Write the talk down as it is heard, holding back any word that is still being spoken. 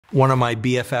One of my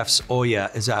BFFs,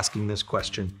 Oya, is asking this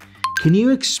question. Can you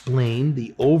explain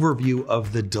the overview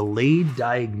of the delayed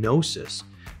diagnosis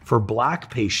for Black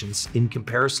patients in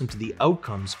comparison to the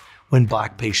outcomes when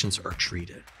Black patients are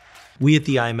treated? We at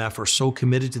the IMF are so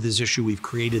committed to this issue, we've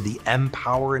created the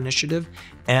Empower initiative,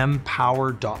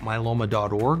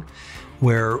 empower.myeloma.org,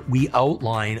 where we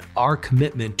outline our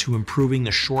commitment to improving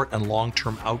the short and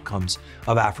long-term outcomes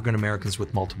of African Americans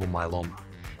with multiple myeloma.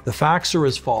 The facts are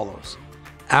as follows.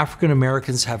 African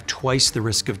Americans have twice the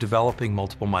risk of developing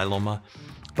multiple myeloma,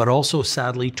 but also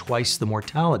sadly twice the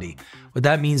mortality. What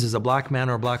that means is a Black man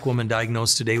or a Black woman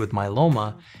diagnosed today with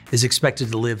myeloma is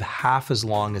expected to live half as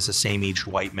long as a same-aged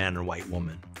white man or white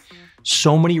woman.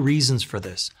 So many reasons for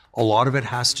this. A lot of it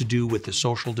has to do with the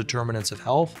social determinants of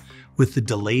health, with the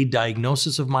delayed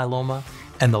diagnosis of myeloma,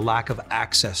 and the lack of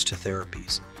access to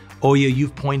therapies. Oya,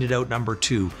 you've pointed out number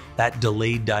 2, that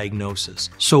delayed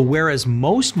diagnosis. So whereas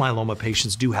most myeloma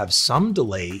patients do have some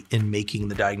delay in making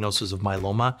the diagnosis of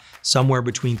myeloma, somewhere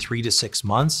between 3 to 6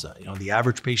 months, the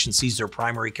average patient sees their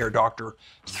primary care doctor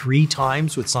 3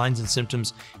 times with signs and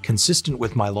symptoms consistent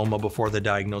with myeloma before the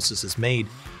diagnosis is made.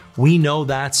 We know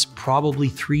that's probably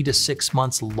 3 to 6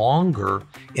 months longer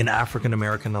in African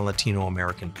American and Latino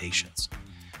American patients.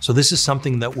 So this is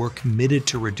something that we're committed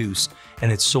to reduce,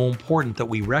 and it's so important that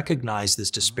we recognize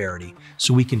this disparity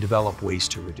so we can develop ways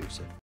to reduce it.